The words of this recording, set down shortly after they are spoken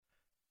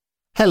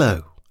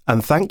Hello,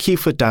 and thank you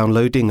for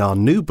downloading our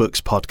New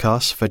Books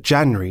podcast for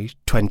January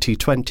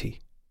 2020.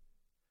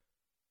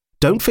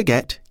 Don't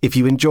forget, if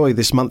you enjoy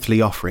this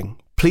monthly offering,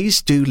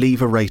 please do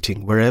leave a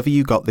rating wherever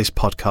you got this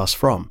podcast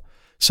from,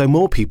 so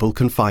more people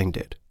can find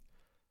it.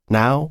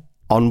 Now,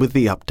 on with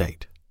the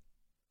update.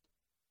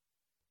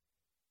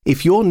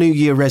 If your New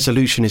Year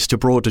resolution is to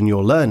broaden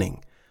your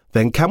learning,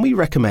 then can we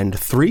recommend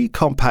 3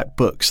 compact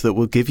books that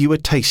will give you a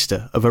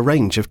taster of a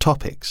range of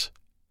topics?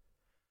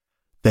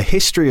 The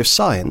History of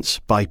Science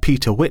by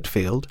Peter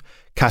Whitfield,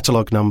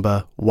 catalogue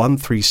number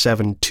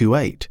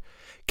 13728,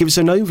 gives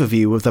an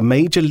overview of the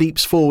major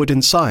leaps forward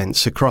in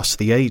science across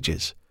the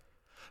ages,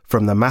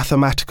 from the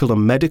mathematical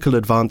and medical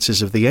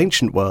advances of the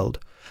ancient world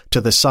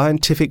to the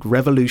scientific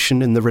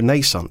revolution in the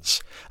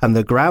Renaissance and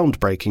the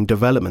groundbreaking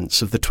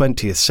developments of the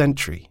 20th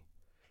century.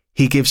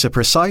 He gives a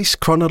precise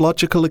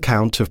chronological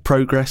account of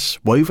progress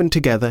woven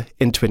together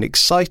into an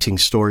exciting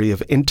story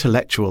of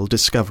intellectual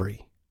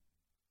discovery.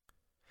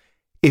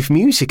 If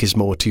music is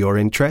more to your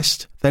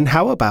interest, then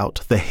how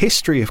about The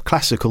History of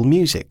Classical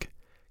Music,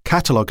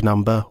 catalogue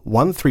number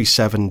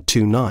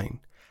 13729,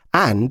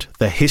 and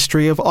The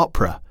History of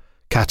Opera,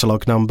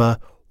 catalogue number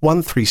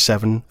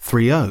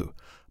 13730,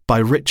 by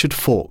Richard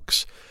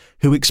Fawkes,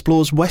 who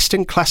explores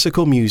Western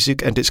classical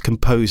music and its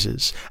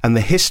composers and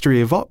the history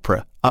of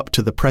opera up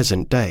to the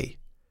present day.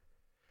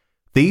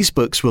 These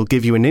books will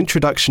give you an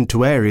introduction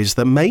to areas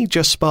that may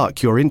just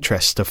spark your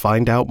interest to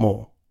find out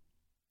more.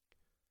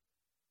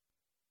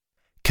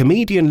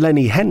 Comedian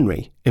Lenny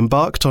Henry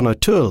embarked on a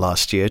tour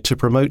last year to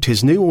promote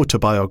his new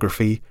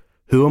autobiography,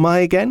 Who Am I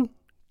Again?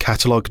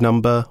 Catalogue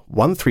number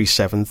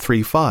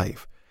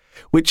 13735,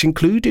 which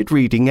included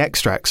reading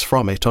extracts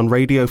from it on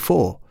Radio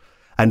 4,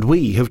 and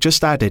we have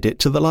just added it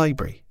to the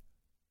library.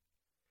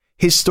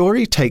 His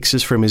story takes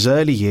us from his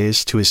early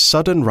years to his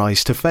sudden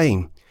rise to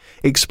fame,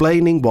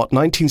 explaining what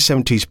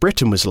 1970s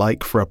Britain was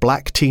like for a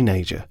black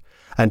teenager,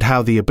 and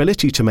how the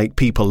ability to make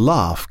people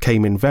laugh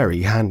came in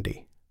very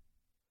handy.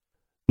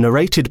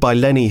 Narrated by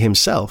Lenny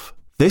himself,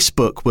 this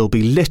book will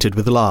be littered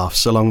with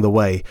laughs along the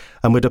way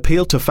and would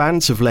appeal to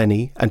fans of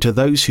Lenny and to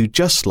those who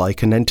just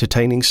like an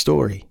entertaining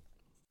story.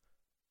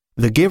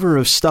 The Giver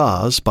of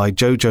Stars by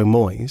Jojo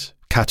Moyes,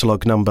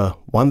 catalogue number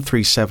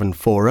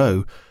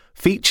 13740,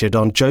 featured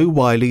on Joe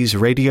Wiley's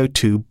Radio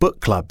 2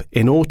 Book Club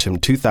in autumn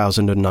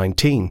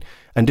 2019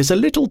 and is a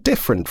little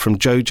different from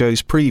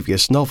Jojo's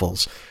previous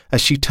novels as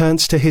she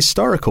turns to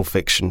historical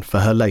fiction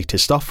for her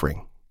latest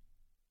offering.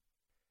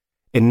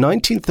 In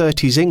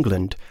 1930s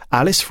England,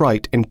 Alice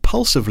Wright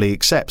impulsively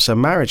accepts a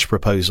marriage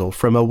proposal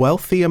from a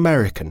wealthy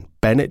American,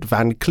 Bennett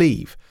Van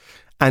Cleve,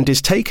 and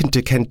is taken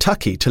to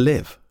Kentucky to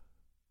live.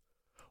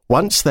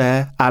 Once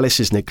there, Alice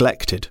is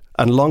neglected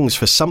and longs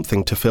for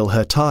something to fill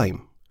her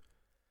time.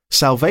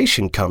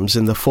 Salvation comes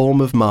in the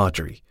form of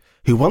Marjorie,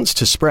 who wants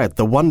to spread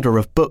the wonder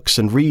of books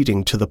and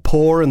reading to the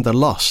poor and the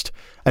lost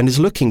and is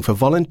looking for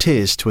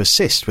volunteers to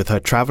assist with her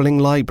travelling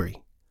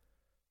library.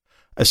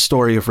 A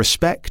story of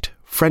respect,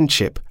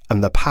 friendship,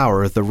 and the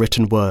power of the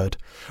written word,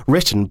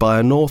 written by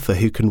an author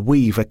who can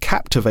weave a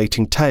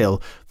captivating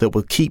tale that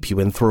will keep you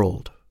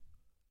enthralled.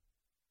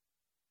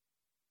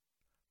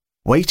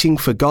 Waiting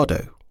for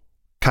Godot,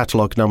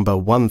 catalogue number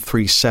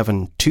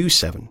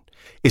 13727,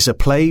 is a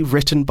play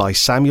written by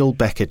Samuel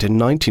Beckett in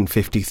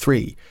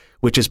 1953,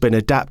 which has been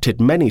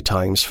adapted many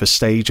times for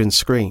stage and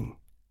screen.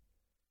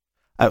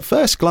 At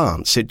first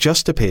glance, it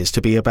just appears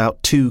to be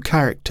about 2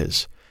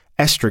 characters,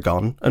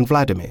 Estragon and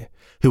Vladimir,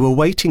 who are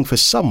waiting for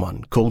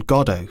someone called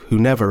Godot who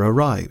never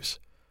arrives.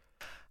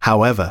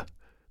 However,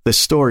 the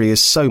story is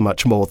so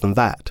much more than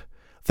that.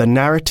 The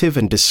narrative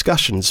and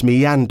discussions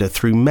meander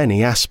through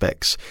many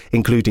aspects,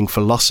 including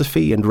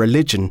philosophy and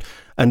religion,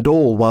 and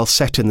all while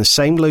set in the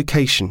same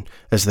location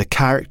as the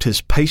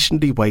characters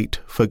patiently wait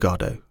for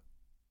Godot.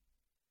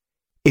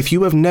 If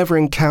you have never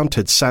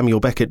encountered Samuel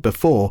Beckett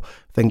before,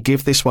 then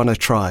give this one a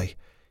try.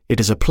 It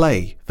is a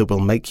play that will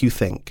make you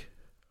think.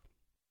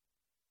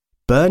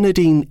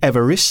 Bernardine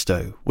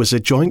Evaristo was a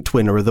joint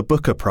winner of the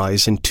Booker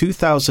Prize in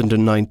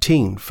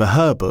 2019 for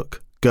her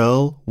book,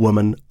 Girl,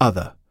 Woman,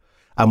 Other,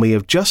 and we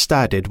have just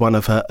added one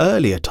of her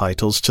earlier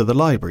titles to the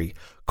library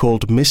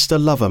called Mr.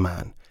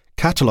 Loverman,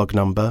 catalogue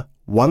number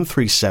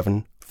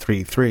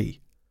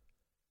 13733.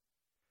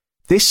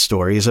 This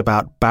story is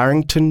about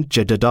Barrington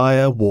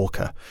Jedediah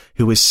Walker,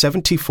 who is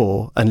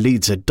 74 and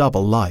leads a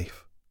double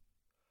life.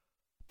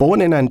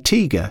 Born in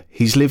Antigua,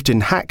 he's lived in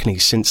Hackney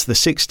since the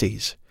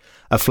 60s.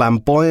 A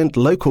flamboyant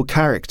local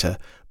character,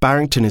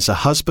 Barrington is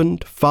a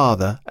husband,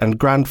 father, and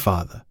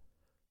grandfather.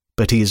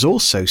 But he is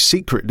also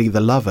secretly the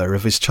lover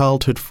of his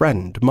childhood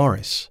friend,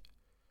 Morris.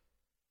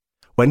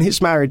 When his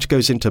marriage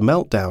goes into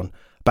meltdown,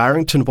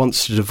 Barrington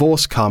wants to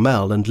divorce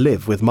Carmel and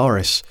live with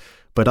Morris,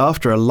 but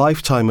after a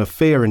lifetime of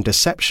fear and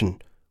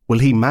deception, will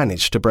he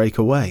manage to break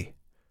away?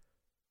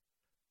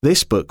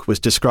 This book was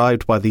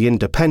described by The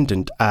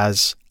Independent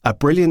as a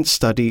brilliant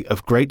study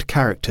of great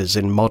characters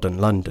in modern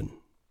London.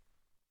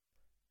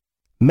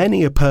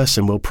 Many a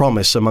person will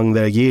promise among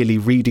their yearly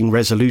reading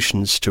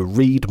resolutions to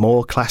read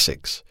more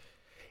classics.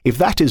 If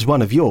that is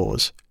one of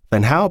yours,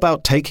 then how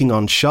about taking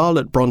on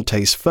Charlotte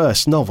Bronte's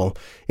first novel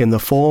in the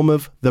form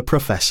of The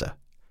Professor,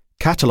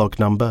 catalogue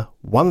number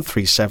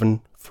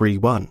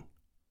 13731.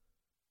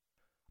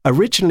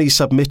 Originally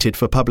submitted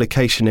for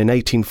publication in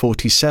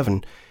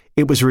 1847,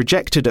 it was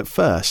rejected at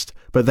first,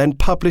 but then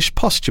published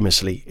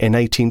posthumously in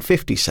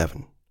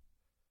 1857.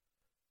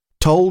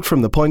 Told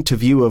from the point of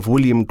view of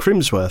William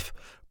Crimsworth,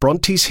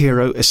 Bronte's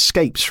hero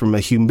escapes from a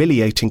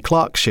humiliating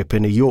clerkship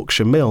in a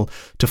Yorkshire mill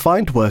to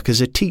find work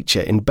as a teacher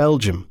in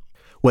Belgium,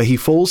 where he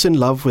falls in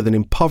love with an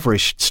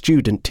impoverished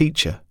student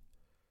teacher.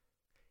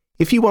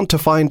 If you want to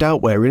find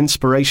out where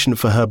inspiration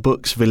for her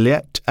books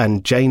Villette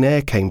and Jane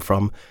Eyre came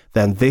from,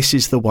 then this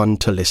is the one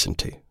to listen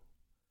to.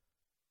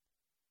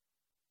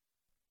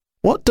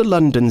 What do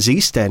London's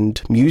East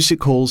End,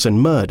 music halls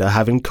and murder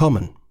have in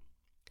common?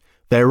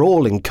 They're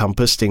all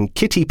encompassed in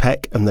Kitty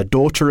Peck and the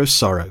Daughter of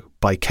Sorrow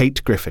by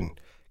Kate Griffin,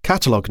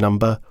 catalogue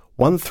number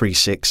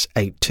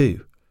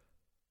 13682.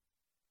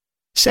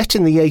 Set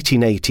in the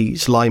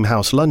 1880s,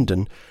 Limehouse,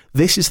 London,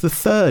 this is the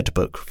third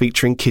book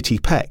featuring Kitty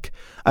Peck,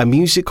 a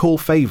music hall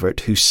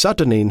favourite who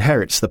suddenly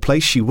inherits the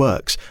place she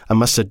works and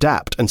must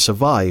adapt and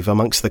survive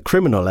amongst the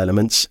criminal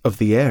elements of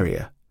the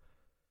area.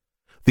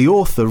 The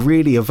author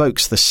really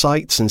evokes the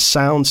sights and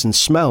sounds and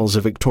smells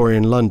of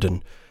Victorian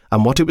London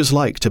and what it was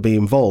like to be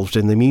involved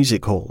in the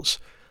music halls,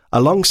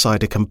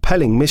 alongside a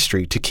compelling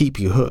mystery to keep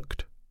you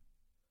hooked.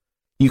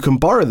 You can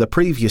borrow the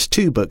previous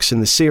 2 books in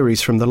the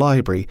series from the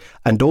library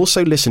and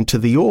also listen to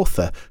the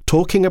author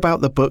talking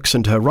about the books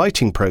and her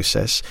writing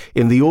process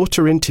in the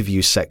author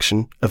interviews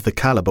section of the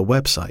Calibre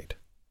website.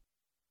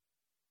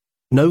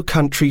 No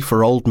Country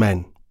for Old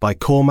Men by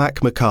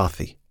Cormac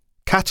McCarthy,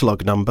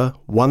 catalogue number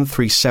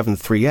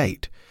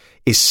 13738,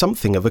 is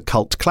something of a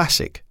cult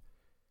classic.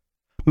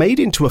 Made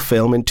into a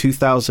film in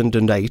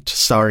 2008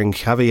 starring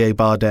Javier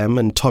Bardem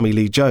and Tommy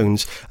Lee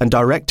Jones and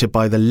directed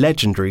by the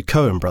legendary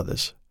Coen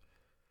brothers.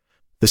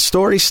 The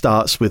story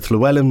starts with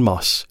Llewellyn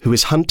Moss, who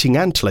is hunting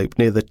antelope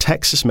near the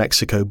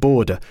Texas-Mexico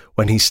border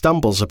when he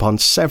stumbles upon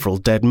several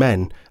dead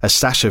men, a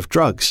stash of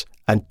drugs,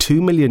 and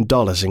 $2 million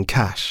in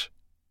cash.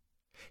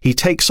 He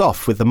takes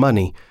off with the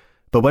money,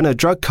 but when a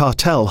drug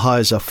cartel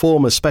hires a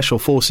former Special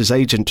Forces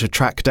agent to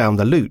track down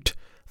the loot,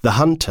 the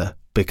hunter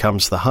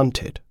becomes the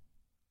hunted.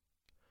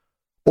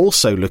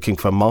 Also looking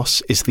for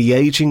Moss is the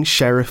aging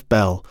Sheriff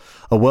Bell,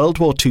 a World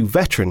War II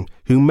veteran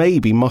who may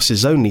be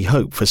Moss's only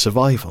hope for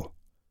survival.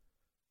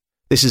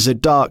 This is a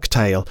dark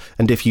tale,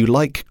 and if you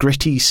like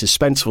gritty,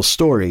 suspenseful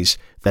stories,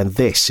 then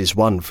this is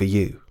one for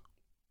you.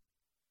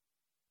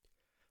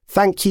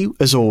 Thank you,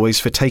 as always,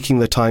 for taking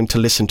the time to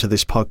listen to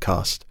this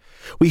podcast.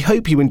 We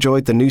hope you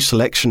enjoyed the new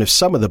selection of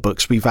some of the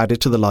books we've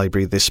added to the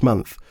library this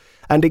month.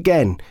 And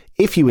again,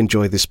 if you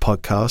enjoy this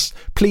podcast,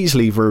 please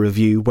leave a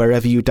review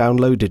wherever you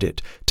downloaded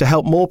it to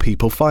help more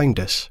people find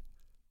us.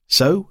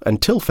 So,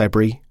 until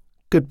February,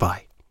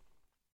 goodbye.